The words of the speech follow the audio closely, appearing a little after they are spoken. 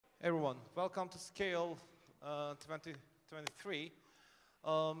Everyone, welcome to Scale 2023,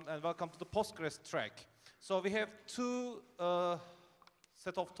 and welcome to the Postgres track. So we have two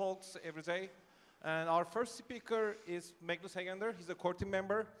set of talks every day, and our first speaker is Magnus Hagander. He's a core team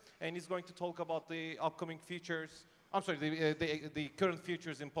member, and he's going to talk about the upcoming features. I'm sorry, the current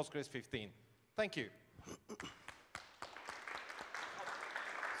features in Postgres 15. Thank you.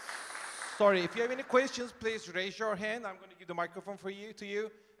 Sorry, if you have any questions, please raise your hand. I'm going to give the microphone to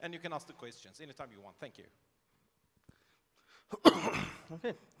you, and you can ask the questions anytime you want. Thank you.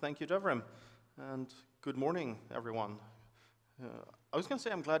 Okay, thank you, Devrim, and good morning, everyone. I was going to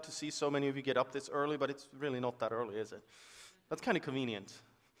say I'm glad to see so many of you get up this early, but it's really not that early, is it? That's kind of convenient.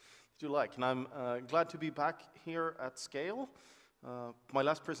 Do you like? And I'm glad to be back here at Scale. My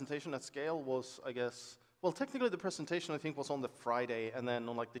last presentation at Scale was, I guess, well, technically the presentation I think was on the Friday, and then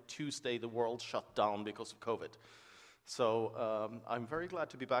on like the Tuesday the world shut down because of COVID. So I'm very glad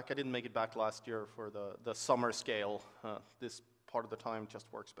to be back. I didn't make it back last year for the summer Scale. This part of the time just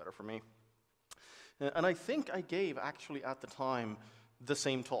works better for me. And I think I gave actually at the time the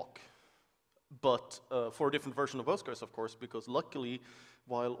same talk, but for a different version of Postgres, of course, because luckily,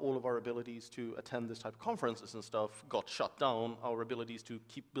 while all of our abilities to attend this type of conferences and stuff got shut down, our abilities to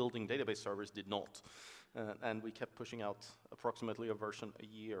keep building database servers did not. And we kept pushing out approximately a version a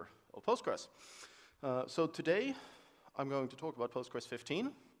year of Postgres. So today, I'm going to talk about Postgres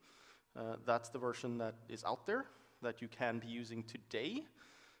 15. That's the version that is out there that you can be using today.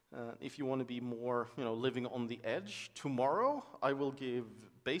 If you want to be more, living on the edge, tomorrow I will give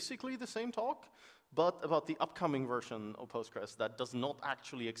basically the same talk, but about the upcoming version of Postgres that does not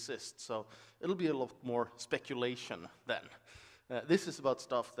actually exist. So it'll be a lot more speculation then. This is about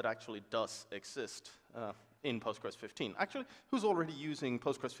stuff that actually does exist in Postgres 15. Actually, who's already using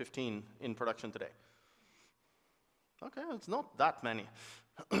Postgres 15 in production today? Okay, it's not that many.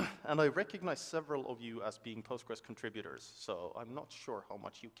 And I recognize several of you as being Postgres contributors, so I'm not sure how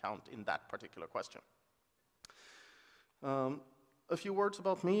much you count in that particular question. A few words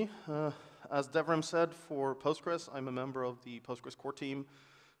about me. As Devrim said, for Postgres, I'm a member of the Postgres core team.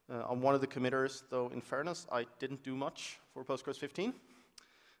 I'm one of the committers, though in fairness, I didn't do much for Postgres 15.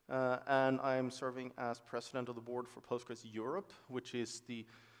 And I'm serving as president of the board for Postgres Europe, which is the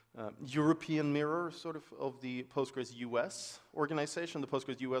European mirror, sort of the Postgres US organization. The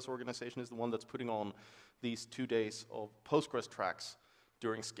Postgres US organization is the one that's putting on these 2 days of Postgres tracks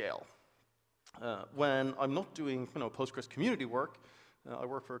during Scale. When I'm not doing, Postgres community work, I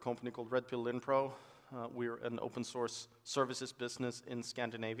work for a company called Red Pill Linpro. We're an open source services business in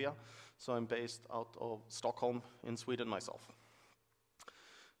Scandinavia, so I'm based out of Stockholm in Sweden myself.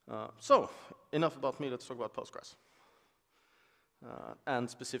 So, enough about me, let's talk about Postgres. And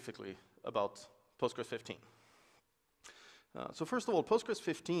specifically about Postgres 15. So first of all, Postgres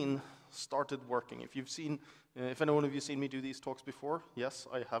 15 started working. If anyone of you seen me do these talks before, yes,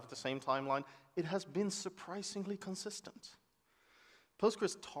 I have the same timeline. It has been surprisingly consistent.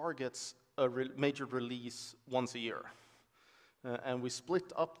 Postgres targets a major release once a year. And we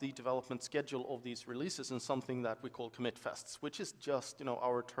split up the development schedule of these releases in something that we call commit fests, which is just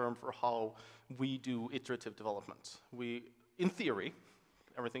our term for how we do iterative development. In theory,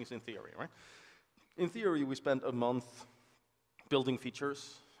 everything's in theory, right? In theory, we spend a month building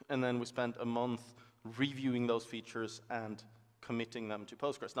features, and then we spend a month reviewing those features and committing them to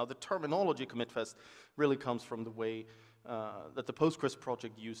Postgres. Now, the terminology commit fest really comes from the way that the Postgres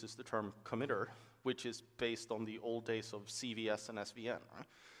project uses the term committer, which is based on the old days of CVS and SVN.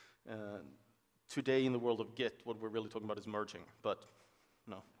 Right? Today, in the world of Git, what we're really talking about is merging, but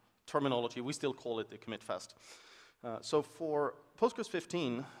terminology, we still call it the commit fest. So for Postgres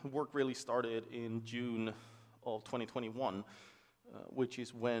 15, work really started in June of 2021, which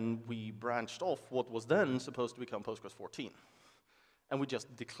is when we branched off what was then supposed to become Postgres 14. And we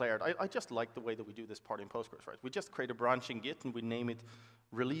just declared, I just like the way that we do this part in Postgres, right? We just create a branch in Git and we name it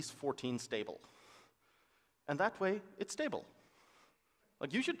release 14 stable. And that way, it's stable.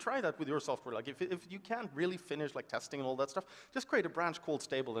 Like, you should try that with your software. Like, if you can't really finish like testing and all that stuff, just create a branch called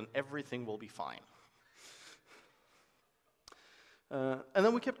stable and everything will be fine. And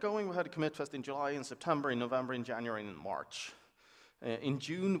then we kept going. We had a commit fest in July, in September, in November, in January, and in March. In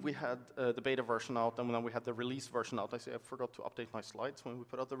June, we had the beta version out, and then we had the release version out. I forgot to update my slides when we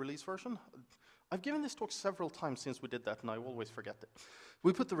put out the release version. I've given this talk several times since we did that, and I always forget it.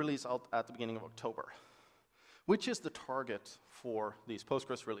 We put the release out at the beginning of October, which is the target for these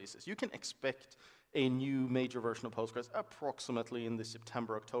Postgres releases. You can expect a new major version of Postgres approximately in the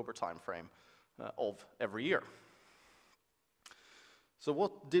September-October timeframe of every year. So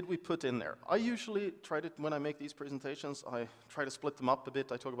what did we put in there? I usually try to, when I make these presentations, I try to split them up a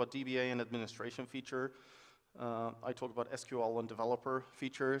bit. I talk about DBA and administration feature. I talk about SQL and developer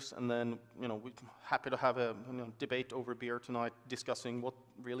features, and then we're happy to have a debate over beer tonight discussing what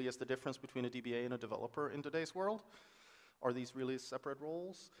really is the difference between a DBA and a developer in today's world. Are these really separate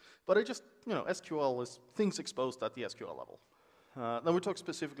roles? But I just, SQL is things exposed at the SQL level. Then we talk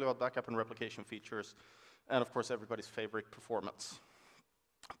specifically about backup and replication features, and of course everybody's favorite, performance.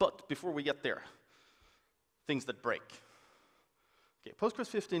 But before we get there, things that break. Okay, Postgres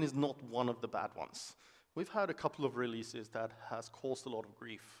 15 is not one of the bad ones. We've had a couple of releases that has caused a lot of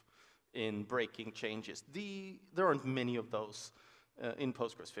grief in breaking changes. There aren't many of those in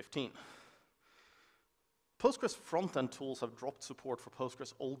Postgres 15. Postgres front-end tools have dropped support for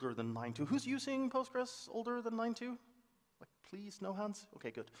Postgres older than 9.2. Who's using Postgres older than 9.2? Like, please, no hands?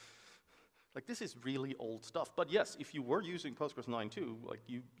 Okay, good. Like, this is really old stuff. But yes, if you were using Postgres 9.2, like,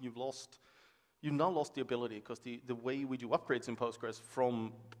 you've now lost the ability, because the way we do upgrades in Postgres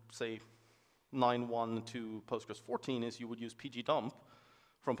from, say, 9.1 to Postgres 14 is you would use pgdump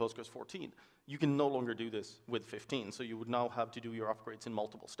from Postgres 14. You can no longer do this with 15, so you would now have to do your upgrades in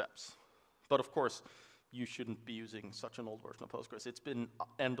multiple steps. But of course, you shouldn't be using such an old version of Postgres. It's been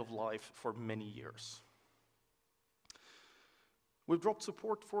end of life for many years. We've dropped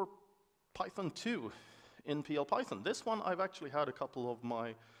support for Python 2 in PL Python. This one I've actually had a couple of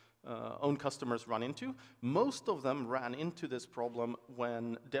my own customers run into. Most of them ran into this problem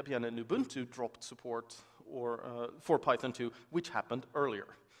when Debian and Ubuntu dropped support for Python 2, which happened earlier.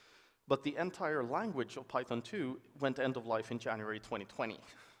 But the entire language of Python 2 went end of life in January 2020.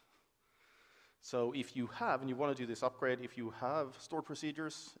 So if you have, and you want to do this upgrade, if you have stored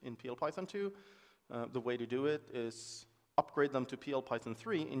procedures in PL Python 2, the way to do it is upgrade them to PL Python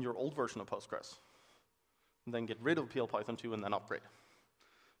 3 in your old version of Postgres. And then get rid of PL Python 2 and then upgrade.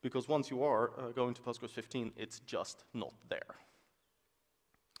 Because once you are going to Postgres 15, it's just not there.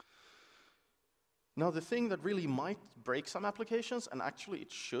 Now, the thing that really might break some applications, and actually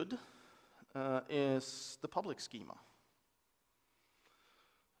it should, is the public schema.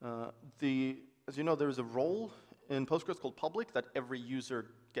 As you know, there is a role in Postgres called public that every user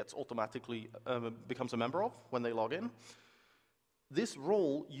gets automatically, becomes a member of when they log in. This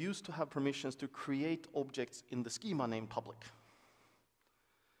role used to have permissions to create objects in the schema named public.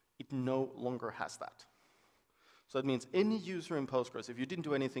 It no longer has that. So that means any user in Postgres, if you didn't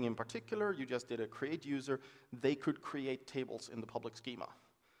do anything in particular, you just did a create user, they could create tables in the public schema.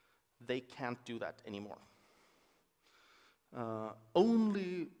 They can't do that anymore.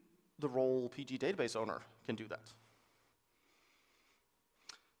 Only the role PG database owner can do that.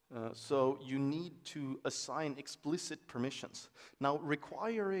 So you need to assign explicit permissions. Now,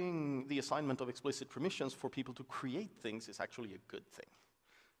 requiring the assignment of explicit permissions for people to create things is actually a good thing,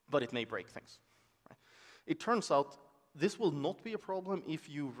 but it may break things. Right? It turns out this will not be a problem if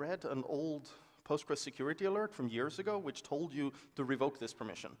you read an old Postgres security alert from years ago which told you to revoke this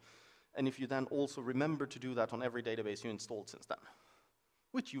permission. And if you then also remember to do that on every database you installed since then,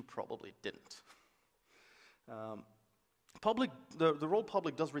 which you probably didn't. The role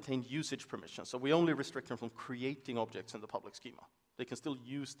public does retain usage permissions, so we only restrict them from creating objects in the public schema. They can still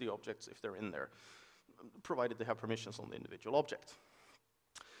use the objects if they're in there, provided they have permissions on the individual object.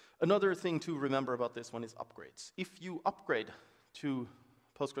 Another thing to remember about this one is upgrades. If you upgrade to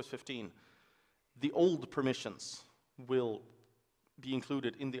Postgres 15, the old permissions will be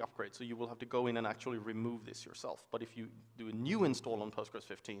included in the upgrade, so you will have to go in and actually remove this yourself. But if you do a new install on Postgres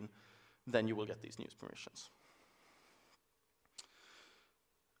 15, then you will get these new permissions.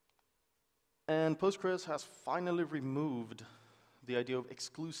 And Postgres has finally removed the idea of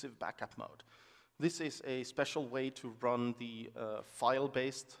exclusive backup mode. This is a special way to run the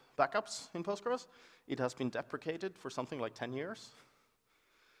file-based backups in Postgres. It has been deprecated for something like 10 years,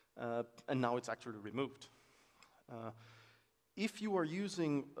 and now it's actually removed. If you are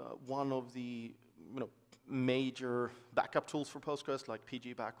using one of the major backup tools for Postgres, like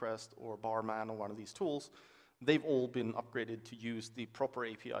PG Backrest or Barman or one of these tools, they've all been upgraded to use the proper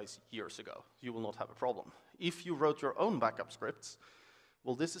APIs years ago. You will not have a problem. If you wrote your own backup scripts,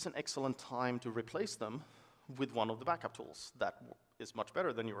 well, this is an excellent time to replace them with one of the backup tools that is much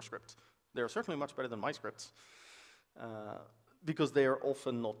better than your script. They're certainly much better than my scripts, because they are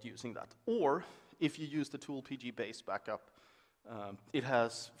often not using that. Or if you use the tool PG-based backup, it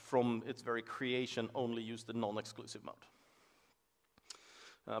has, from its very creation, only used the non-exclusive mode.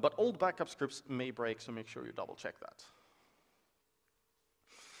 But old backup scripts may break, so make sure you double check that.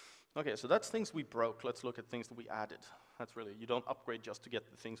 Okay, so that's things we broke. Let's look at things that we added. That's really, you don't upgrade just to get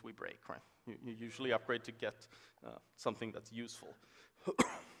the things we break, right? You usually upgrade to get something that's useful.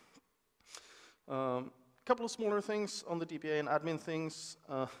 Couple of smaller things on the DBA and admin things.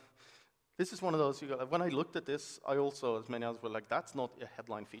 This is one of those, when I looked at this, I also, as many others were like, that's not a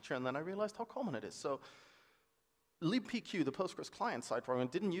headline feature, and then I realized how common it is. So libpq, the Postgres client-side program,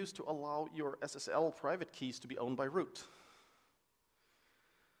 didn't use to allow your SSL private keys to be owned by root.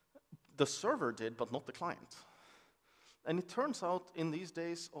 The server did, but not the client. And it turns out in these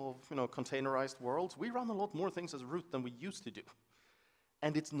days of containerized worlds, we run a lot more things as root than we used to do.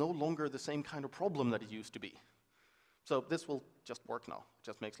 And it's no longer the same kind of problem that it used to be. So this will just work now. It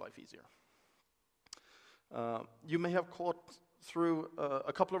just makes life easier. You may have caught through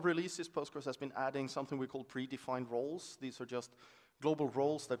a couple of releases, Postgres has been adding something we call predefined roles. These are just global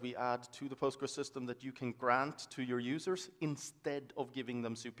roles that we add to the Postgres system that you can grant to your users instead of giving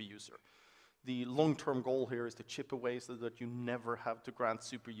them super user. The long-term goal here is to chip away so that you never have to grant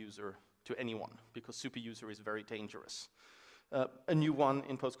super user to anyone, because super user is very dangerous. A new one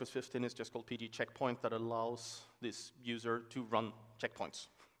in Postgres 15 is just called PD checkpoint that allows this user to run checkpoints.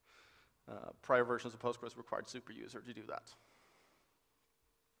 Prior versions of Postgres required super user to do that.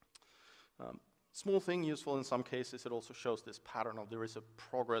 Small thing, useful in some cases, it also shows this pattern of there is a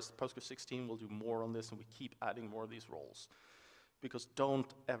progress. Postgres 16 will do more on this, and we keep adding more of these roles. Because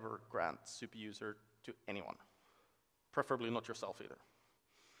don't ever grant super user to anyone. Preferably not yourself either.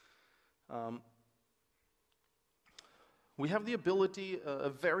 We have the ability,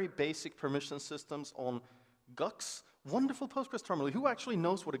 very basic permission systems on GUCs. Wonderful Postgres terminal. Who actually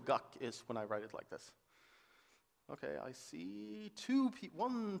knows what a GUC is when I write it like this? Okay, I see two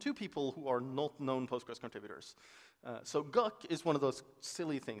people who are not known Postgres contributors. So GUC is one of those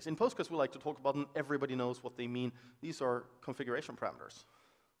silly things. In Postgres, we like to talk about them. Everybody knows what they mean. These are configuration parameters.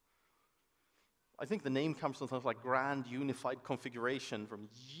 I think the name comes from something like Grand Unified Configuration from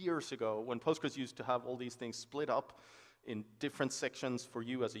years ago, when Postgres used to have all these things split up in different sections for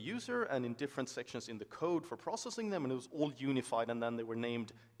you as a user and in different sections in the code for processing them, and it was all unified, and then they were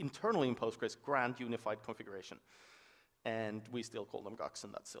named internally in Postgres Grand Unified Configuration. And we still call them GUCs,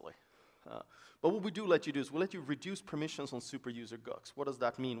 and that's silly. But what we do let you do is we let you reduce permissions on super user GUCs. What does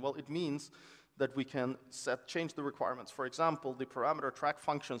that mean? Well, it means that we can change the requirements. For example, the parameter track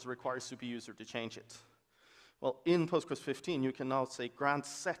functions require super user to change it. Well, in Postgres 15, you can now say grant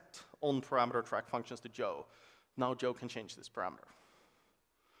set on parameter track functions to Joe. Now Joe can change this parameter.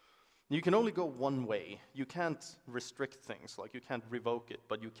 You can only go one way. You can't restrict things, like you can't revoke it,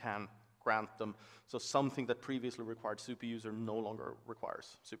 but you can grant them. So something that previously required super user no longer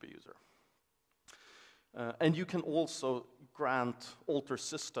requires super user. And you can also grant alter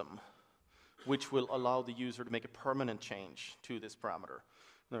system, which will allow the user to make a permanent change to this parameter.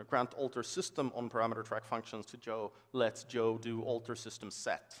 Now, grant alter system on parameter track functions to Joe lets Joe do alter system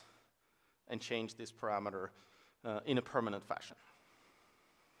set and change this parameter in a permanent fashion.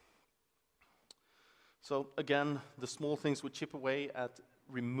 So again, the small things would chip away at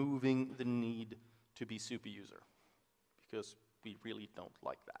removing the need to be super user, because we really don't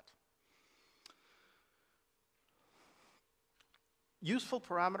like that. Useful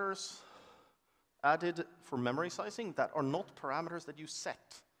parameters added for memory sizing that are not parameters that you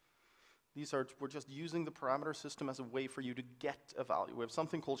set. We're just using the parameter system as a way for you to get a value. We have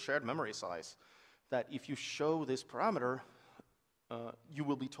something called shared memory size, that if you show this parameter, you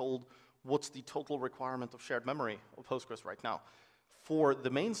will be told what's the total requirement of shared memory of Postgres right now. For the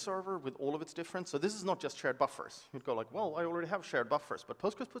main server with all of its difference, so this is not just shared buffers. You'd go like, well, I already have shared buffers, but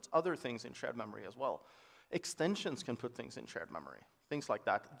Postgres puts other things in shared memory as well. Extensions can put things in shared memory. Things like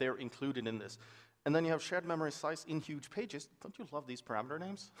that, they're included in this. And then you have shared memory size in huge pages. Don't you love these parameter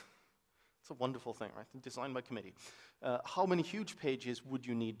names? It's a wonderful thing, right? Designed by committee. How many huge pages would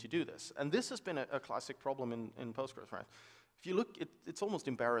you need to do this? And this has been a classic problem in Postgres, right? If you look, it's almost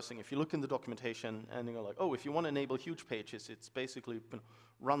embarrassing. If you look in the documentation and you go like, oh, if you want to enable huge pages, it's basically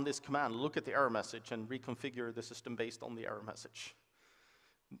run this command, look at the error message, and reconfigure the system based on the error message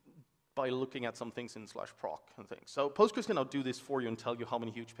by looking at some things in /proc and things. So Postgres can now do this for you and tell you how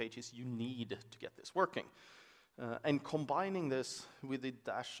many huge pages you need to get this working. And combining this with the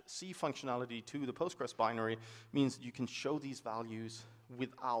 -c functionality to the Postgres binary means you can show these values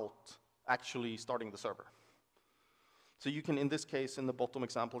without actually starting the server. So you can, in this case, in the bottom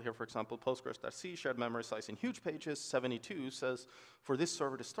example here, for example, Postgres.c shared memory size in huge pages, 72 says, for this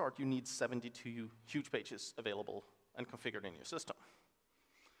server to start, you need 72 huge pages available and configured in your system.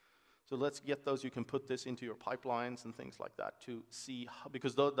 So let's get those. You can put this into your pipelines and things like that to see,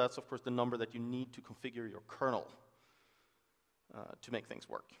 because that's, of course, the number that you need to configure your kernel to make things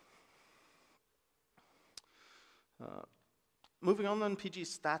work. Moving on then, PG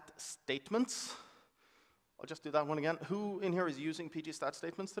stat statements I'll just do that one again. Who in here is using pgstat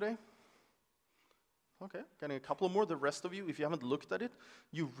statements today? Okay, getting a couple more. The rest of you, if you haven't looked at it,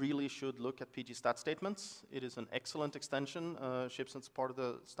 you really should look at pgstat statements. It is an excellent extension, ships as part of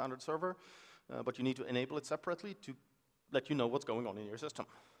the standard server, but you need to enable it separately to let you know what's going on in your system.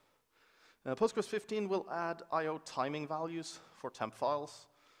 Postgres 15 will add I/O timing values for temp files,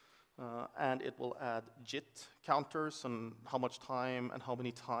 and it will add JIT counters and how much time and how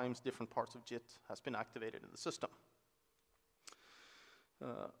many times different parts of JIT has been activated in the system.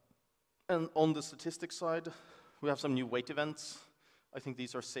 And on the statistics side, we have some new wait events. I think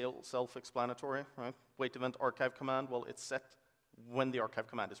these are self-explanatory, right? Wait event archive command, well, it's set when the archive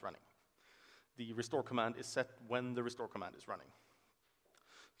command is running. The restore command is set when the restore command is running.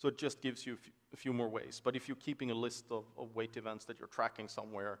 So it just gives you a few more ways. But if you're keeping a list of wait events that you're tracking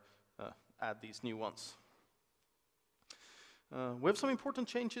somewhere, add these new ones. We have some important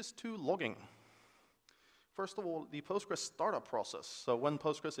changes to logging. First of all, the Postgres startup process. So when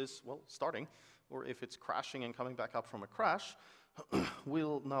Postgres is, well, starting, or if it's crashing and coming back up from a crash,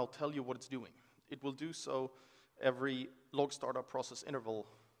 will now tell you what it's doing. It will do so every log startup process interval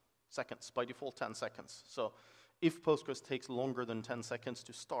seconds, by default 10 seconds. So if Postgres takes longer than 10 seconds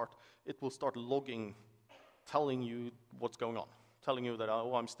to start, it will start logging, telling you what's going on, telling you that,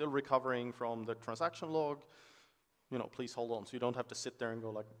 oh, I'm still recovering from the transaction log, you know, please hold on. So you don't have to sit there and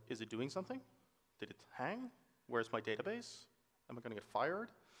go like, is it doing something? Did it hang? Where's my database? Am I going to get fired?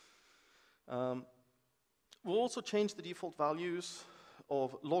 We'll also change the default values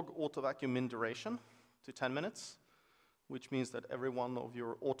of log auto vacuum min duration to 10 minutes, which means that every one of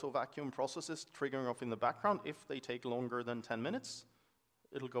your auto vacuum processes triggering off in the background, if they take longer than 10 minutes,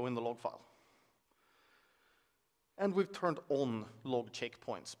 it'll go in the log file. And we've turned on log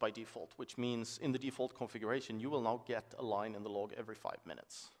checkpoints by default, which means in the default configuration, you will now get a line in the log every 5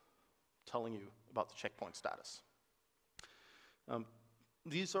 minutes telling you about the checkpoint status.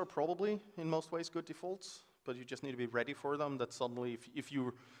 These are probably, in most ways, good defaults, but you just need to be ready for them, that suddenly, if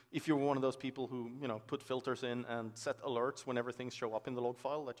you're one of those people who, you know, put filters in and set alerts whenever things show up in the log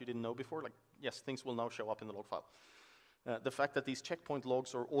file that you didn't know before, like, yes, things will now show up in the log file. The fact that these checkpoint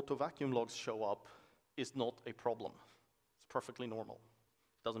logs or auto vacuum logs show up is not a problem. It's perfectly normal.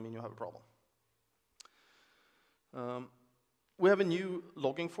 Doesn't mean you have a problem. We have a new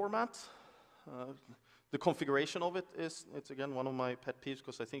logging format. The configuration of it is, it's again one of my pet peeves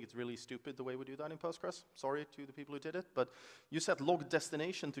because I think it's really stupid the way we do that in Postgres. Sorry to the people who did it, but you set log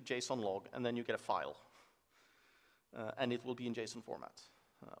destination to JSON log and then you get a file. And it will be in JSON format.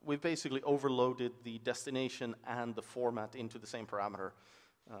 We've basically overloaded the destination and the format into the same parameter.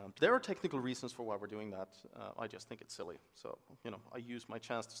 There are technical reasons for why we're doing that. I just think it's silly. So, you know, I use my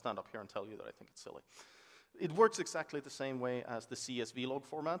chance to stand up here and tell you that I think it's silly. It works exactly the same way as the CSV log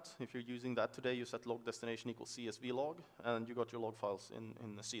format. If you're using that today, you set log destination equals CSV log, and you got your log files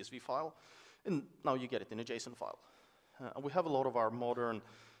in the CSV file, and now you get it in a JSON file. We have a lot of our modern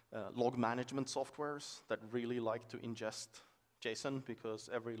log management softwares that really like to ingest JSON because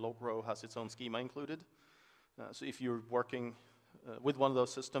every log row has its own schema included. So if you're working with one of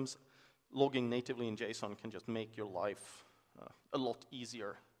those systems, logging natively in JSON can just make your life a lot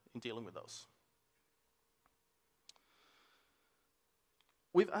easier in dealing with those.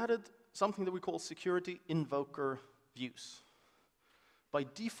 We've added something that we call security invoker views. By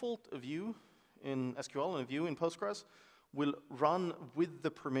default, a view in SQL and a view in Postgres will run with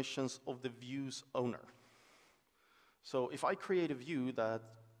the permissions of the view's owner. So if I create a view that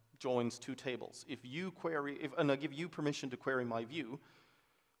joins two tables, and I give you permission to query my view,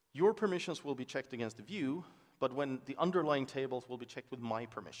 your permissions will be checked against the view, but when the underlying tables will be checked with my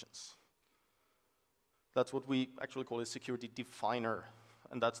permissions. That's what we actually call a security definer.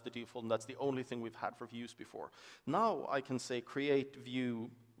 And that's the default, and that's the only thing we've had for views before. Now I can say create view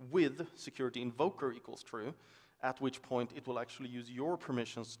with security invoker equals true, at which point it will actually use your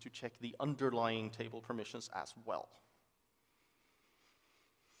permissions to check the underlying table permissions as well.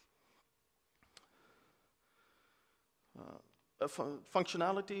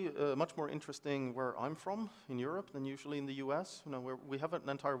 Functionality, much more interesting where I'm from, in Europe, than usually in the US, where we have an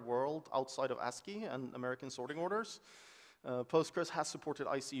entire world outside of ASCII and American sorting orders. Postgres has supported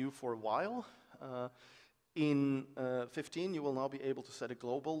ICU for a while. In 15, you will now be able to set a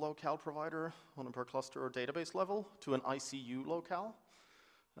global locale provider on a per cluster or database level to an ICU locale.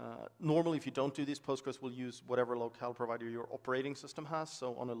 Normally, if you don't do this, Postgres will use whatever locale provider your operating system has.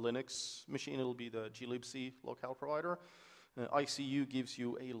 So on a Linux machine, it'll be the glibc locale provider. ICU gives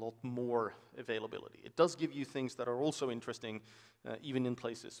you a lot more availability. It does give you things that are also interesting, even in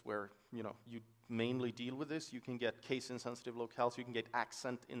places where you mainly deal with this. You can get case-insensitive locales, you can get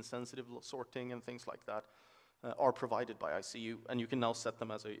accent-insensitive sorting and things like that. are provided by ICU, and you can now set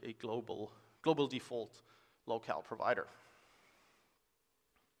them as a global default locale provider.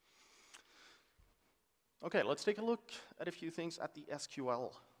 Okay, let's take a look at a few things at the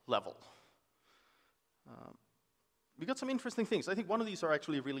SQL level. We got some interesting things. I think one of these are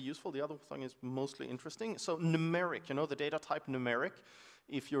actually really useful. The other thing is mostly interesting. So numeric, you know, the data type numeric.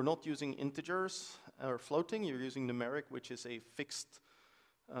 If you're not using integers or floating, you're using numeric, which is a fixed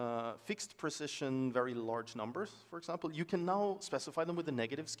precision, very large numbers, for example. You can now specify them with a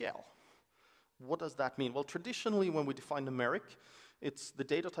negative scale. What does that mean? Well, traditionally, when we define numeric, the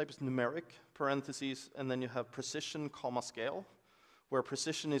data type is numeric, parentheses, and then you have precision, comma, scale, where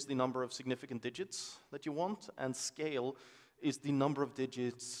precision is the number of significant digits that you want, and scale is the number of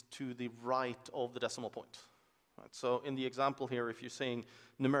digits to the right of the decimal point. Right, so in the example here, if you're saying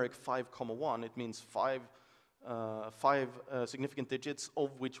numeric 5,1, it means five significant digits,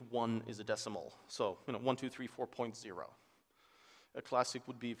 of which 1 is a decimal. So, 1, 2, 3, 4.0. A classic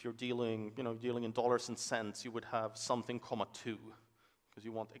would be if you're dealing in dollars and cents, you would have something, comma 2, because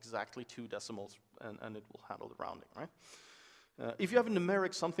you want exactly 2 decimals, and it will handle the rounding, right? If you have a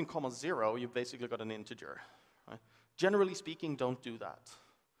numeric something, comma 0, you've basically got an integer, right? Generally speaking, don't do that,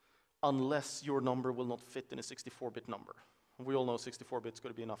 unless your number will not fit in a 64-bit number. We all know 64 bits is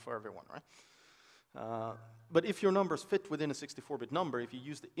going to be enough for everyone, right? But if your numbers fit within a 64-bit number, if you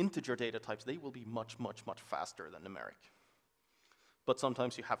use the integer data types, they will be much, much, much faster than numeric. But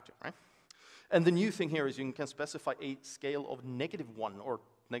sometimes you have to, right? And the new thing here is you can specify a scale of -1 or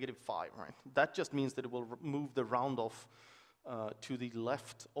 -5, right? That just means that it will move the round off to the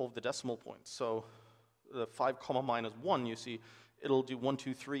left of the decimal point. So the 5, -1, you see, it'll do 1,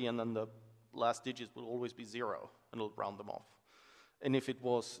 2, 3, and then the last digits will always be 0, and it'll round them off. And if it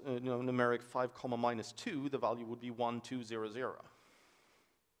was numeric 5, -2, the value would be 1, 2, 0, 0.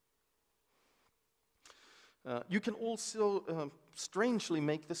 You can also strangely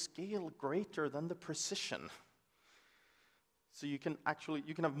make the scale greater than the precision. So you can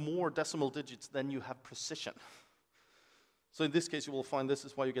have more decimal digits than you have precision. So in this case, you will find this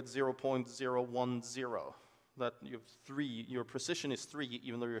is why you get 0.010. That you have 3. Your precision is 3,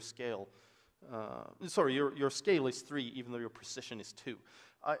 even though your scale. Your scale is 3, even though your precision is 2.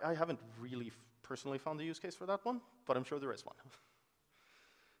 I haven't really personally found the use case for that one, but I'm sure there is one.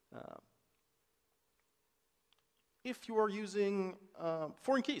 If you are using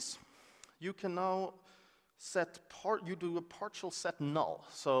foreign keys, you can now do a partial set null.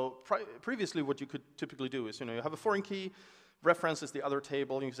 So previously what you could typically do is, you have a foreign key, references the other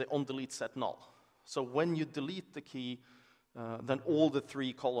table, and you can say on delete set null. So when you delete the key, then all the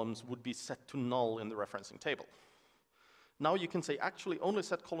 3 columns would be set to null in the referencing table. Now you can say actually only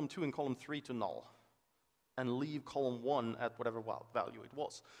set column 2 and column 3 to null, and leave column 1 at whatever value it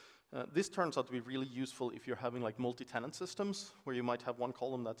was. This turns out to be really useful if you're having like multi-tenant systems, where you might have one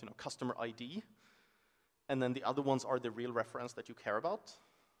column that's customer ID, and then the other ones are the real reference that you care about.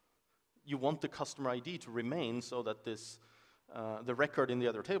 You want the customer ID to remain so that the record in the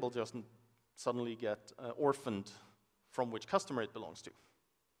other table doesn't suddenly get orphaned from which customer it belongs to.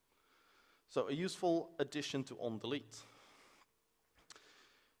 So a useful addition to onDelete.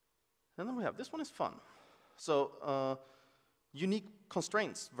 And then we have, this one is fun. So unique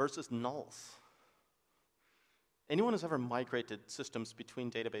constraints versus nulls. Anyone who's ever migrated systems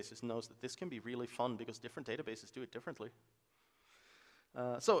between databases knows that this can be really fun because different databases do it differently.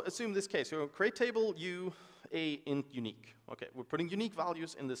 So assume this case, create table U, A, int, unique. Okay, we're putting unique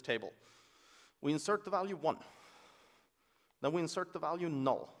values in this table. We insert the value 1. Then we insert the value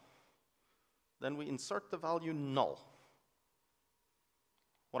null. Then we insert the value null.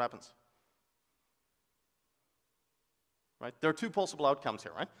 What happens? Right? There are 2 possible outcomes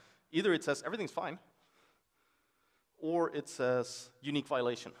here, right? Either it says everything's fine, or it says unique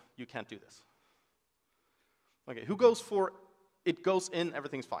violation. You can't do this. Okay, who goes for it goes in,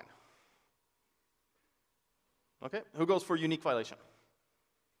 everything's fine? Okay, who goes for unique violation?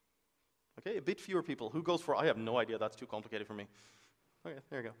 Okay, a bit fewer people. Who goes for I have no idea, that's too complicated for me? Okay,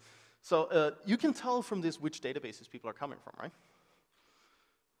 there you go. So you can tell from this which databases people are coming from, right?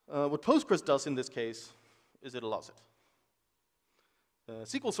 What Postgres does in this case is it allows it.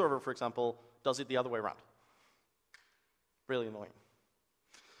 SQL Server, for example, does it the other way around. Really annoying.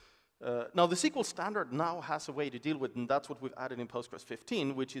 Now, the SQL standard now has a way to deal with, and that's what we've added in Postgres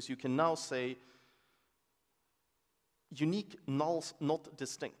 15, which is you can now say unique nulls not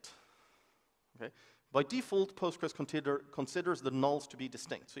distinct. Okay? By default, Postgres considers the nulls to be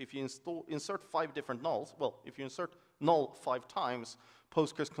distinct. So if you insert 5 different nulls, well, if you insert null 5 times,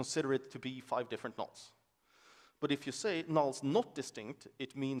 Postgres considers it to be 5 different nulls. But if you say null's not distinct,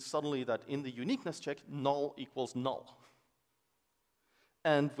 it means suddenly that in the uniqueness check, null equals null.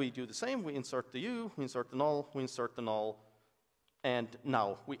 And we do the same, we insert the u, we insert the null, we insert the null, and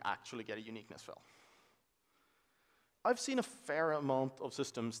now we actually get a uniqueness fill. I've seen a fair amount of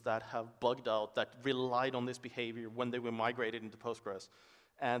systems that have bugged out, that relied on this behavior when they were migrated into Postgres,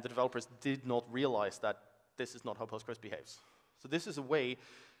 and the developers did not realize that this is not how Postgres behaves. So this is a way,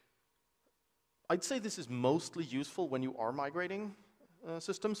 I'd say this is mostly useful when you are migrating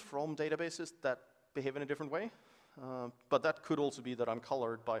systems from databases that behave in a different way. But that could also be that I'm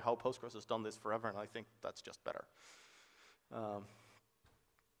colored by how Postgres has done this forever, and I think that's just better.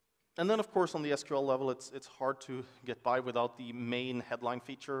 And then, of course, on the SQL level, it's hard to get by without the main headline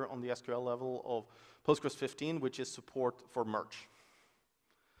feature on the SQL level of Postgres 15, which is support for merge.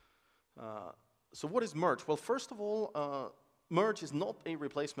 So what is merge? Well, first of all, merge is not a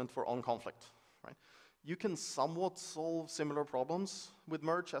replacement for onConflict, right? You can somewhat solve similar problems with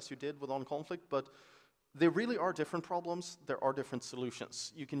merge as you did with onConflict, but there really are different problems, there are different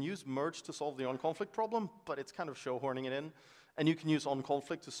solutions. You can use merge to solve the onConflict problem, but it's kind of shoehorning it in. And you can use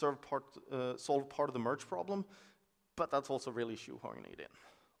onConflict to solve part of the merge problem, but that's also really shoehorning it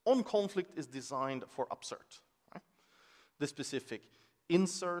in. OnConflict is designed for upsert, right? The specific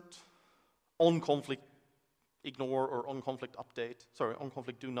insert, onConflict ignore, or onConflict update. Sorry,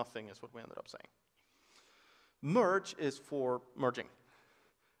 onConflict do nothing is what we ended up saying. Merge is for merging.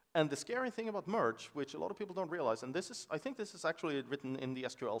 And the scary thing about merge, which a lot of people don't realize, and I think this is actually written in the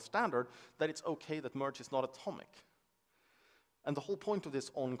SQL standard, that it's okay that merge is not atomic. And the whole point of this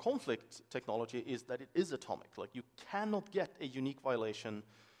onConflict technology is that it is atomic. Like, you cannot get a unique violation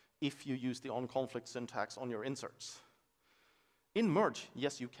if you use the onConflict syntax on your inserts. In merge,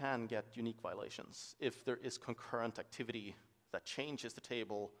 yes, you can get unique violations if there is concurrent activity that changes the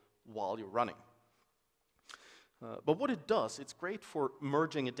table while you're running. But what it does, it's great for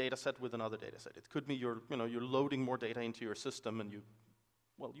merging a data set with another data set. It could be you're loading more data into your system and you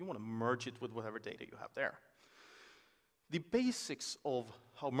want to merge it with whatever data you have there. The basics of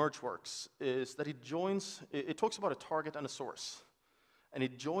how merge works is that it talks about a target and a source. And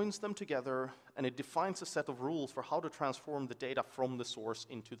it joins them together, and it defines a set of rules for how to transform the data from the source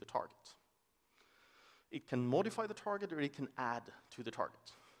into the target. It can modify the target, or it can add to the target.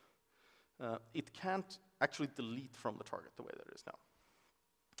 It can't actually delete from the target the way that it is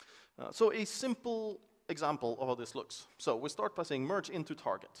now. So a simple example of how this looks. So we start by saying merge into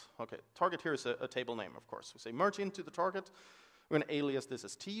target. Okay, target here is a table name, of course. We say merge into the target. We're going to alias this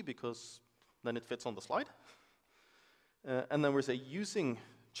as T because then it fits on the slide. And then we say using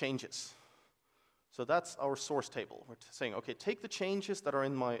changes. So that's our source table. We're saying, okay, take the changes that are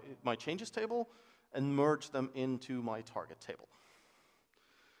in my changes table and merge them into my target table.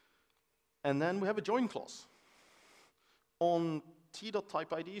 And then we have a join clause. On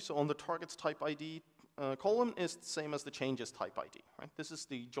t.typeid, so on the target's type ID column, is the same as the changes type ID. Right? This is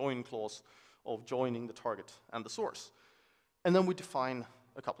the join clause of joining the target and the source. And then we define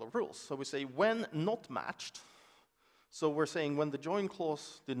a couple of rules. So we say when not matched. So we're saying when the join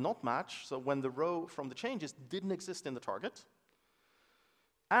clause did not match, so when the row from the changes didn't exist in the target,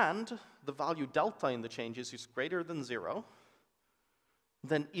 and the value delta in the changes is greater than 0,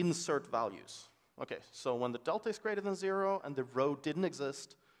 then insert values. Okay, so when the delta is greater than 0 and the row didn't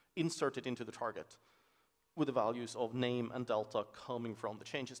exist, insert it into the target with the values of name and delta coming from the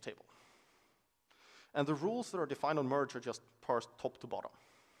changes table. And the rules that are defined on merge are just parsed top to bottom.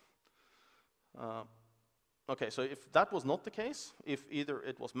 Okay, so if that was not the case, if either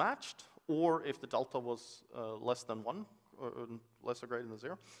it was matched or if the delta was less than 1 or less or greater than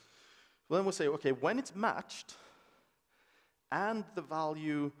 0, well, then we'll say, okay, when it's matched and the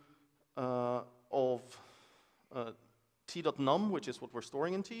value of t.num, which is what we're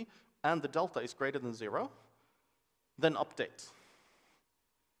storing in t, and the delta is greater than 0, then update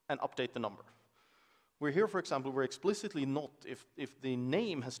and update the number. We're here, for example, we're explicitly not, if the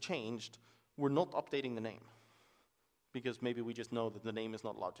name has changed, we're not updating the name because maybe we just know that the name is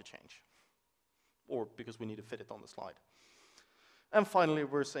not allowed to change or because we need to fit it on the slide. And finally,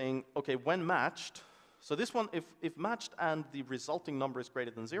 we're saying, okay, when matched, so this one, if matched and the resulting number is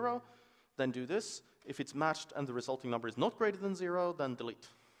greater than 0, then do this. If it's matched and the resulting number is not greater than 0, then delete.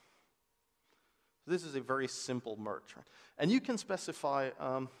 So this is a very simple merge. Right? And you can specify,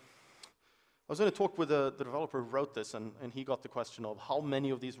 I was going to talk with the developer who wrote this, and he got the question of how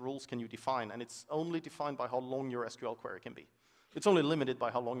many of these rules can you define, and it's only defined by how long your SQL query can be. It's only limited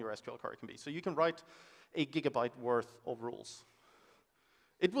by how long your SQL query can be. So you can write a gigabyte worth of rules.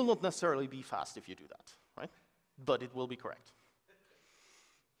 It will not necessarily be fast if you do that, right? But it will be correct.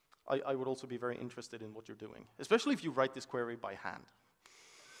 I would also be very interested in what you're doing, especially if you write this query by hand.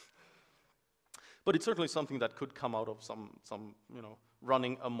 But it's certainly something that could come out of some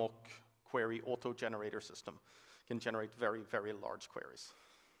running a mock query auto-generator system. Can generate very, very large queries.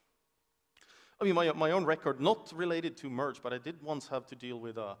 I mean, my own record, not related to merge, but I did once have to deal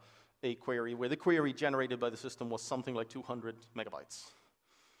with a query where the query generated by the system was something like 200 megabytes.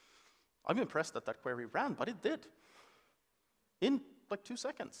 I'm impressed that that query ran, but it did. In like 2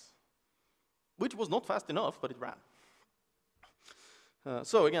 seconds. Which was not fast enough, but it ran.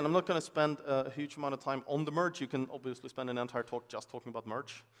 So again, I'm not going to spend a huge amount of time on the merge. You can obviously spend an entire talk just talking about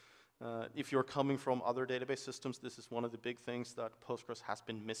merge. If you're coming from other database systems, this is one of the big things that Postgres has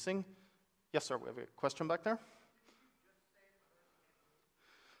been missing. Yes, sir, we have a question back there.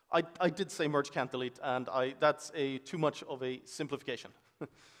 I did say merge can't delete, and that's too much of a simplification.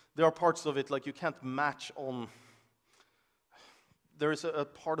 There are parts of it, like you can't match on. There is a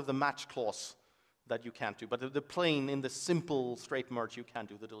part of the match clause that you can't do, but the plain, in the simple straight merge, you can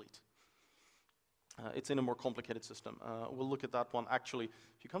do the delete. It's in a more complicated system. We'll look at that one actually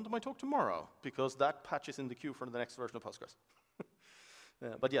if you come to my talk tomorrow, because that patch is in the queue for the next version of Postgres.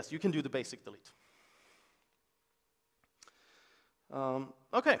 But yes, you can do the basic delete.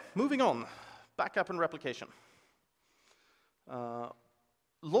 Okay, moving on. Backup and replication.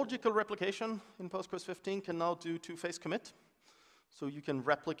 Logical replication in Postgres 15 can now do two-phase commit. So you can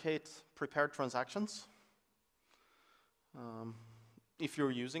replicate prepared transactions. If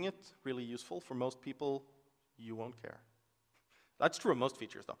you're using it, really useful. For most people, you won't care. That's true of most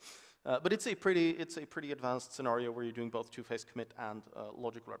features, though. But it's a pretty advanced scenario where you're doing both two-phase commit and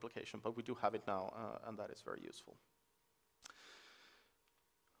logical replication. But we do have it now, and that is very useful.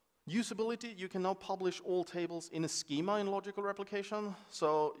 Usability, you can now publish all tables in a schema in logical replication.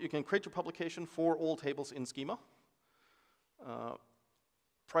 So you can create your publication for all tables in schema.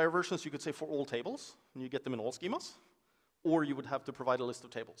 Prior versions, you could say for all tables, and you get them in all schemas, or you would have to provide a list of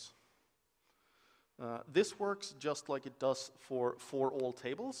tables. This works just like it does for all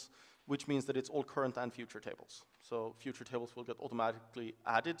tables, which means that it's all current and future tables. So future tables will get automatically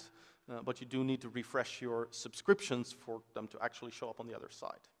added, but you do need to refresh your subscriptions for them to actually show up on the other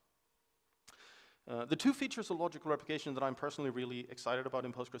side. The two features of logical replication that I'm personally really excited about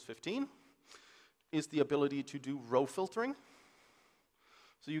in Postgres 15 is the ability to do row filtering.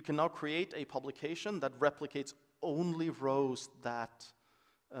 So you can now create a publication that replicates only rows that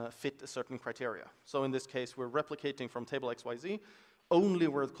fit a certain criteria. So in this case, we're replicating from table XYZ only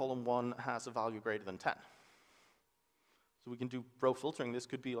where column 1 has a value greater than 10. So we can do row filtering. This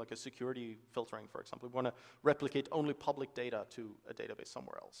could be like a security filtering, for example. We want to replicate only public data to a database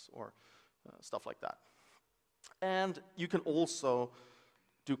somewhere else, or stuff like that. And you can also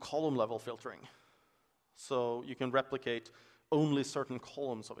do column level filtering. So you can replicate only certain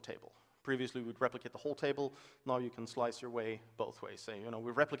columns of a table. Previously, we'd replicate the whole table. Now you can slice your way both ways. Say,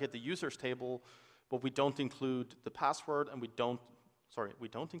 we replicate the users table, but we don't include the password, and we don't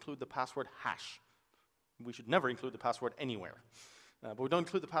include the password hash. We should never include the password anywhere. But we don't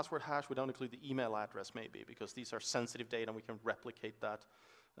include the password hash. We don't include the email address, maybe, because these are sensitive data, and we can replicate that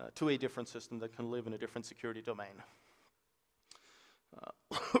to a different system that can live in a different security domain,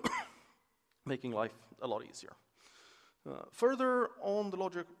 making life a lot easier. Further on the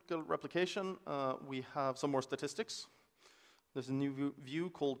logical replication, we have some more statistics. There's a new view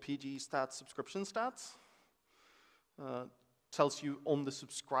called PG Stats Subscription Stats. Tells you on the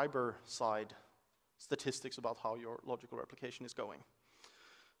subscriber side statistics about how your logical replication is going.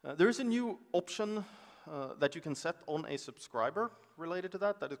 There is a new option that you can set on a subscriber related to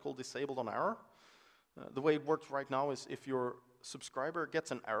that is called disabled on error. The way it works right now is if your subscriber gets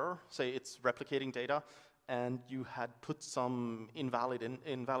an error, say it's replicating data, and you had put some invalid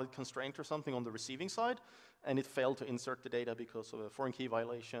constraint or something on the receiving side, and it failed to insert the data because of a foreign key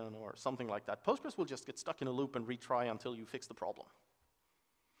violation or something like that, Postgres will just get stuck in a loop and retry until you fix the problem.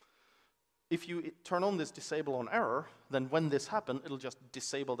 If you turn on this disable on error, then when this happens, it'll just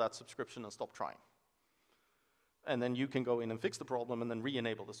disable that subscription and stop trying. And then you can go in and fix the problem and then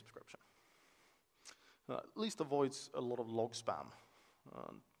re-enable the subscription. At least avoids a lot of log spam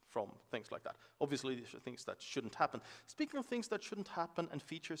from things like that. Obviously, these are things that shouldn't happen. Speaking of things that shouldn't happen and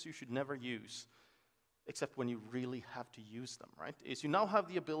features you should never use, except when you really have to use them, right, is you now have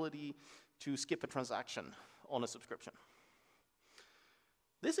the ability to skip a transaction on a subscription.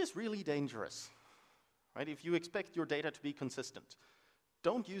 This is really dangerous, right? If you expect your data to be consistent,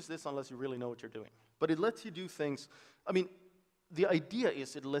 don't use this unless you really know what you're doing. But it lets you do things. I mean, the idea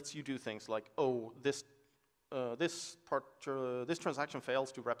is it lets you do things like, oh, this transaction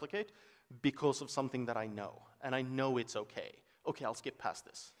fails to replicate because of something that I know, and I know it's okay. Okay, I'll skip past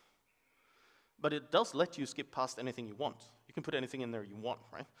this. But it does let you skip past anything you want. You can put anything in there you want,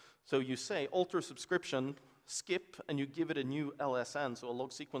 right? So you say alter subscription, skip, and you give it a new LSN, so a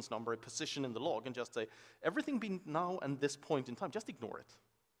log sequence number, a position in the log, and just say, everything being now and this point in time, just ignore it.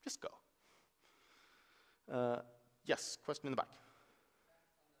 Just go. Yes, question in the back.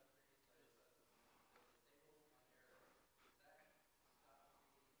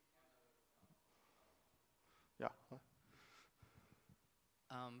 Yeah.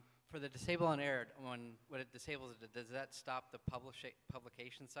 For the disable on error, when it disables it, does that stop the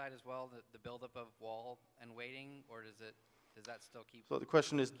publication side as well, the buildup of wall and waiting, or does that still keep? So the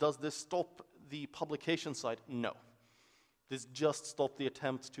question is, does this stop the publication side? No. This just stops the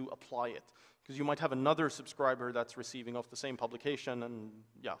attempt to apply it. Because you might have another subscriber that's receiving off the same publication, and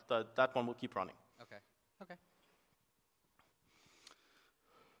yeah, that one will keep running. Okay. Okay.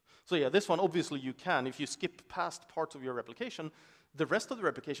 So yeah, this one, obviously you can. If you skip past parts of your replication, the rest of the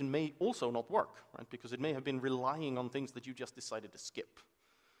replication may also not work, right? Because it may have been relying on things that you just decided to skip.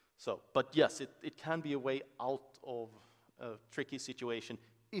 So, but yes, it can be a way out of a tricky situation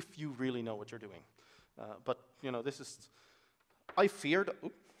if you really know what you're doing. But, you know, this is, I feared,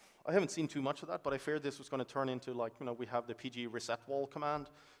 I haven't seen too much of that, but I feared this was going to turn into, like, you know, we have the PG reset wall command,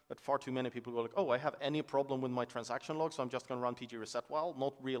 that far too many people go like, oh, I have any problem with my transaction log, so I'm just going to run PG reset wall,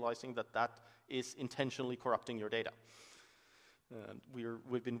 not realizing that that is intentionally corrupting your data. And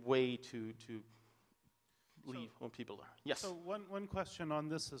we've been way too leave on people there. Yes? So one question on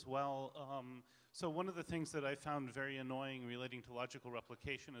this as well. So one of the things that I found very annoying relating to logical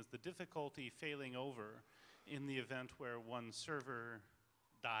replication is the difficulty failing over in the event where one server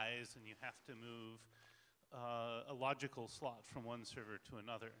dies and you have to move a logical slot from one server to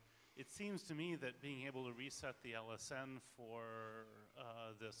another. It seems to me that being able to reset the LSN for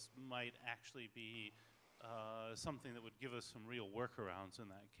this might actually be something that would give us some real workarounds in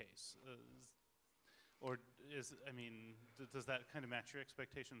that case. Or does that kind of match your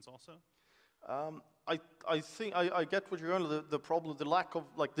expectations also? I think I get what you're going to. The problem, the lack of,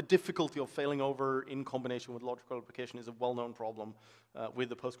 like, the difficulty of failing over in combination with logical replication is a well-known problem with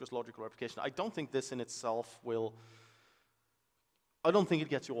the Postgres logical replication. I don't think this in itself will, I don't think it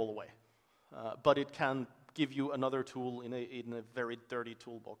gets you all the way. But it can give you another tool in a very dirty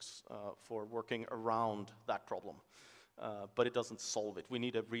toolbox for working around that problem. But it doesn't solve it. We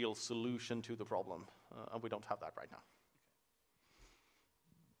need a real solution to the problem, and we don't have that right now.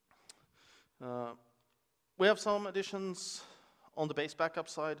 We have some additions on the base backup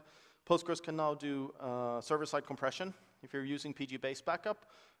side. Postgres can now do server-side compression. If you're using PG base backup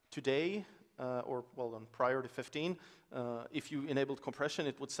today, prior to 15, if you enabled compression,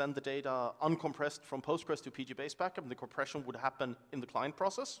 it would send the data uncompressed from Postgres to PG base backup, and the compression would happen in the client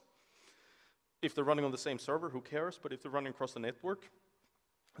process. If they're running on the same server, who cares? But if they're running across the network,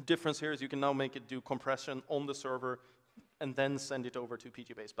 the difference here is you can now make it do compression on the server and then send it over to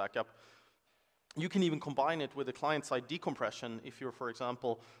PG base backup. You can even combine it with a client-side decompression if you're, for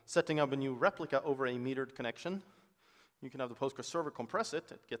example, setting up a new replica over a metered connection. You can have the Postgres server compress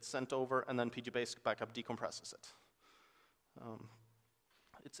it, it gets sent over, and then PG base backup decompresses it.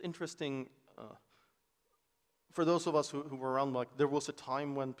 It's interesting, for those of us who were around, like, there was a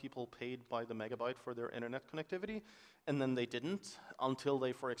time when people paid by the megabyte for their internet connectivity, and then they didn't until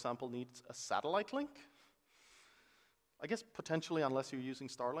they, for example, need a satellite link. I guess potentially unless you're using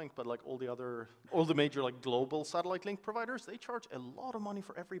Starlink, but like all the major, like, global satellite link providers, they charge a lot of money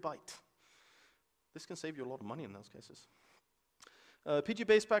for every byte. This can save you a lot of money in those cases. PG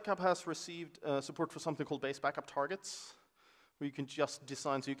base backup has received support for something called base backup targets, where you can just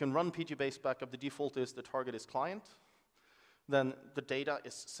design, so you can run PG base backup. The default is the target is client. Then the data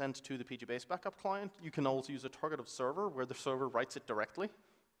is sent to the PG base backup client. You can also use a target of server, where the server writes it directly.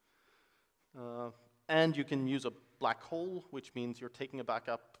 And you can use a black hole, which means you're taking a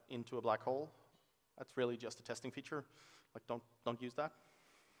backup into a black hole. That's really just a testing feature. Like, don't use that.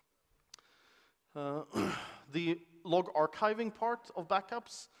 The log archiving part of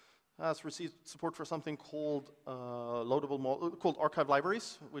backups has received support for something called called archive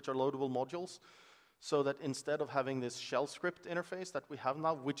libraries, which are loadable modules, so that instead of having this shell script interface that we have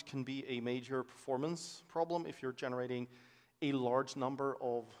now, which can be a major performance problem if you're generating a large number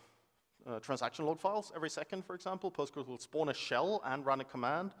of transaction log files every second, for example, Postgres will spawn a shell and run a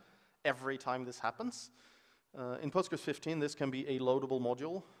command every time this happens. In Postgres 15, this can be a loadable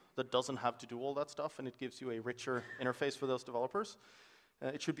module that doesn't have to do all that stuff, and it gives you a richer interface for those developers.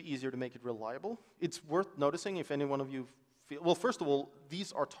 It should be easier to make it reliable. It's worth noticing if any one of you feel, well, first of all,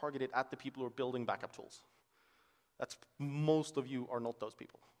 these are targeted at the people who are building backup tools. Most of you are not those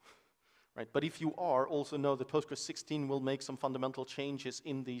people. right? But if you are, also know that Postgres 16 will make some fundamental changes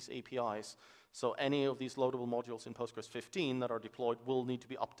in these APIs. So any of these loadable modules in Postgres 15 that are deployed will need to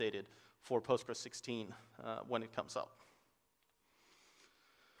be updated for Postgres 16 when it comes out.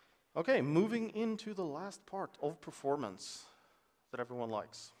 Okay, moving into the last part of performance that everyone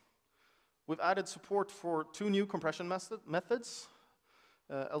likes. We've added support for 2 new compression methods,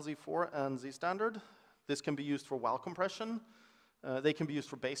 LZ4 and Z-standard. This can be used for WAL compression. They can be used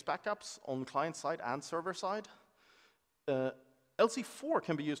for base backups on client side and server side. LZ4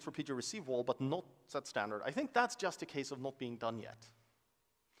 can be used for PG receive WAL, but not Z-standard. I think that's just a case of not being done yet.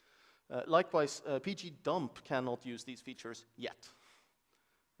 Likewise, PG dump cannot use these features yet.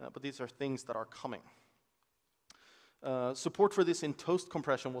 But these are things that are coming. Support for this in toast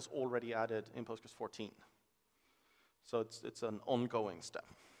compression was already added in Postgres 14. So it's an ongoing step.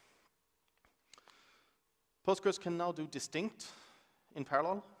 Postgres can now do distinct in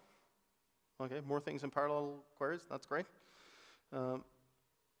parallel. Okay, more things in parallel queries, that's great.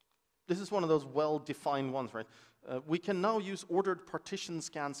 This is one of those well-defined ones, right? We can now use ordered partition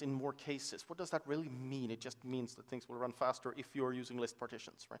scans in more cases. What does that really mean? It just means that things will run faster if you're using list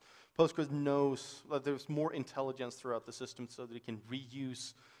partitions, right? Postgres knows that there's more intelligence throughout the system so that it can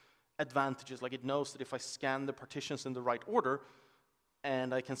reuse advantages. Like it knows that if I scan the partitions in the right order,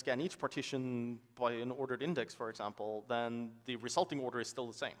 and I can scan each partition by an ordered index, for example, then the resulting order is still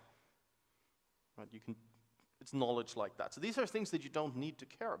the same. Right? It's knowledge like that. So these are things that you don't need to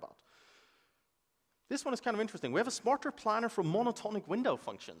care about. This one is kind of interesting. We have a smarter planner for monotonic window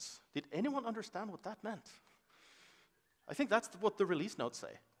functions. Did anyone understand what that meant? I think that's what the release notes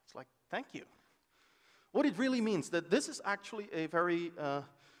say. It's like, thank you. What it really means that this is actually a very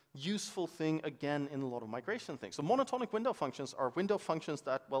useful thing, again, in a lot of migration things. So monotonic window functions are window functions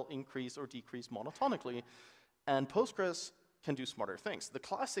that, well, increase or decrease monotonically, and Postgres can do smarter things. The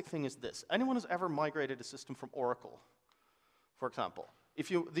classic thing is this. Anyone who's ever migrated a system from Oracle, for example,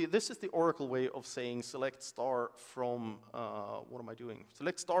 this is the Oracle way of saying select star from, what am I doing?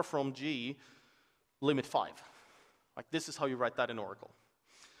 Select star from G, limit 5. Like this is how you write that in Oracle.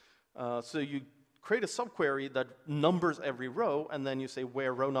 So you create a subquery that numbers every row, and then you say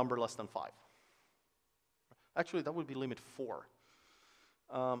where row number less than 5. Actually, that would be limit 4.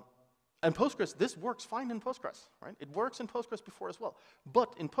 And Postgres, this works fine in Postgres, right? It works in Postgres before as well.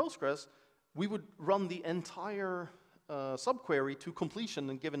 But in Postgres, we would run the entire subquery to completion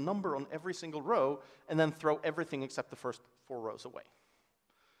and give a number on every single row, and then throw everything except the first 4 rows away.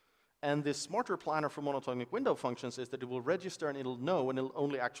 And this smarter planner for monotonic window functions is that it will register and it'll know, and it'll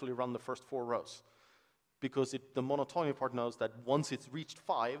only actually run the first 4 rows. Because the monotonic part knows that once it's reached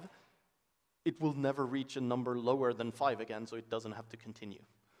 5, it will never reach a number lower than 5 again, so it doesn't have to continue.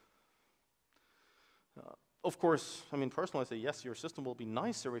 Of course, I mean, personally, I say, yes, your system will be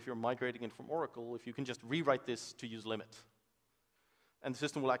nicer if you're migrating it from Oracle, if you can just rewrite this to use limit. And the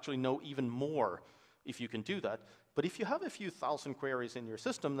system will actually know even more if you can do that. But if you have a few thousand queries in your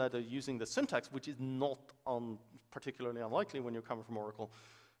system that are using the syntax, which is not particularly unlikely when you're coming from Oracle,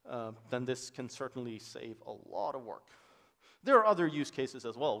 then this can certainly save a lot of work. There are other use cases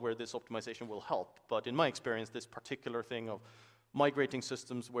as well where this optimization will help, but in my experience, this particular thing of migrating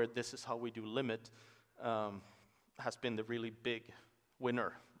systems where this is how we do limit has been the really big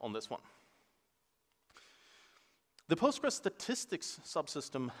winner on this one. The Postgres statistics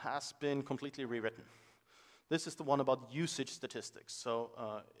subsystem has been completely rewritten. This is the one about usage statistics. So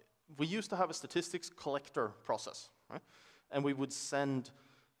we used to have a statistics collector process, right? And we would send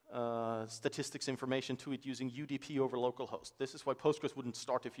statistics information to it using UDP over localhost. This is why Postgres wouldn't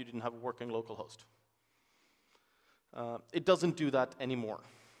start if you didn't have a working localhost. It doesn't do that anymore.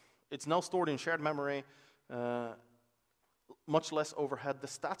 It's now stored in shared memory, much less overhead. The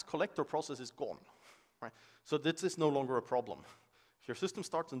stats collector process is gone, right? So this is no longer a problem. If your system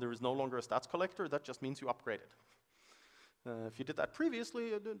starts and there is no longer a stats collector, that just means you upgrade it. If you did that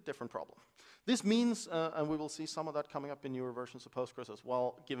previously, a different problem. This means, and we will see some of that coming up in newer versions of Postgres as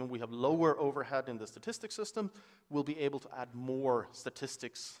well, given we have lower overhead in the statistics system, we'll be able to add more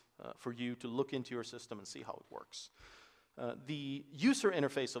statistics for you to look into your system and see how it works. The user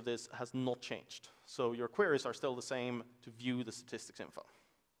interface of this has not changed. So your queries are still the same to view the statistics info.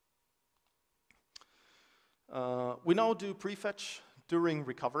 We now do prefetch during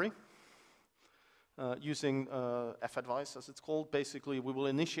recovery using fadvice, as it's called. Basically, we will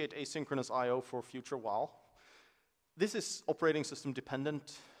initiate asynchronous I/O for future WAL. This is operating system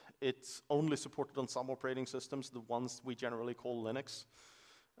dependent. It's only supported on some operating systems, the ones we generally call Linux.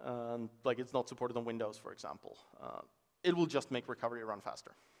 Like it's not supported on Windows, for example. It will just make recovery run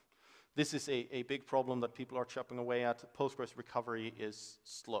faster. This is a big problem that people are chopping away at. Postgres recovery is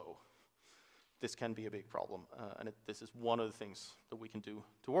slow. this can be a big problem. And this is one of the things that we can do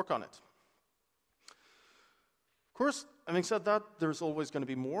to work on it. Of course, having said that, there's always going to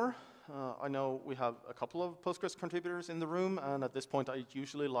be more. I know we have a couple of Postgres contributors in the room, and at this point I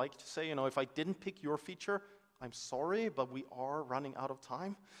usually like to say, if I didn't pick your feature, I'm sorry, but we are running out of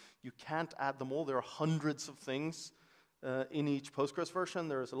time. You can't add them all. There are hundreds of things in each Postgres version.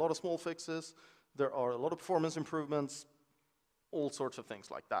 There's a lot of small fixes. There are a lot of performance improvements, all sorts of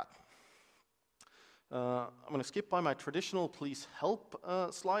things like that. I'm going to skip by my traditional please help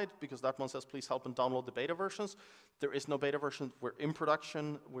slide, because that one says please help and download the beta versions. There is no beta version. We're in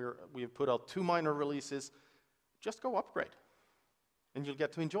production. We have put out 2 minor releases. Just go upgrade, and you'll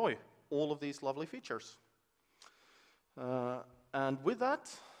get to enjoy all of these lovely features. And with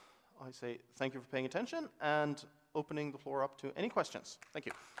that, I say thank you for paying attention and opening the floor up to any questions. Thank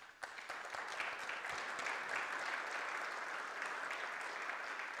you.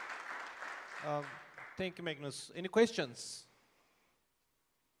 Thank you, Magnus. Any questions?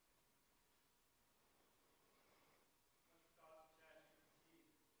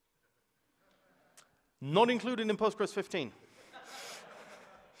 Not included in Postgres 15.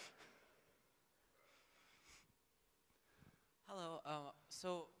 Hello.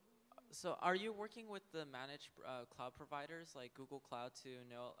 So are you working with the managed cloud providers like Google Cloud to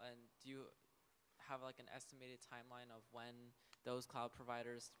know, and do you have like an estimated timeline of when those cloud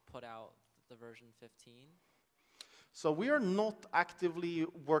providers put out the version 15? So we are not actively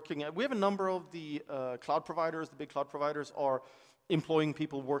working. We have a number of the cloud providers, the big cloud providers are employing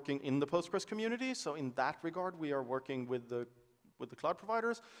people working in the Postgres community. So in that regard, we are working with the cloud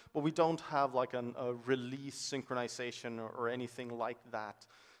providers, but we don't have like a release synchronization or anything like that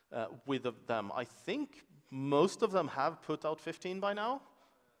with them. I think most of them have put out 15 by now.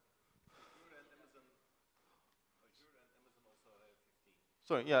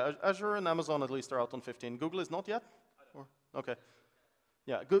 Sorry, yeah, Azure and Amazon at least are out on 15. Google is not yet? Okay.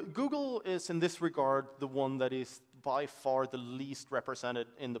 Yeah, Google is in this regard the one that is by far the least represented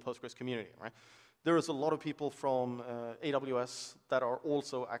in the Postgres community, right? There is a lot of people from AWS that are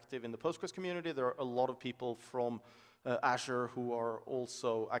also active in the Postgres community. There are a lot of people from Azure who are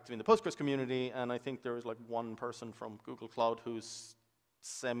also active in the Postgres community, and I think there is like one person from Google Cloud who's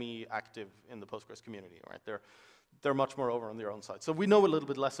semi-active in the Postgres community, right? They're much more over on their own side. So we know a little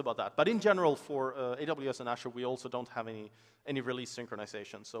bit less about that. But in general, for AWS and Azure, we also don't have any release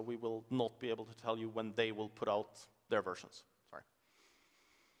synchronization. So we will not be able to tell you when they will put out their versions. Sorry.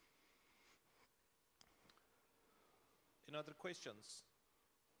 Any other questions?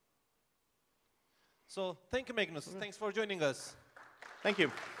 So thank you, Magnus. Thanks for joining us. Thank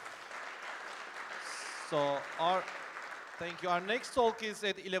you. So thank you. Our next talk is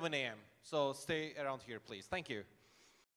at 11 a.m. So stay around here, please. Thank you.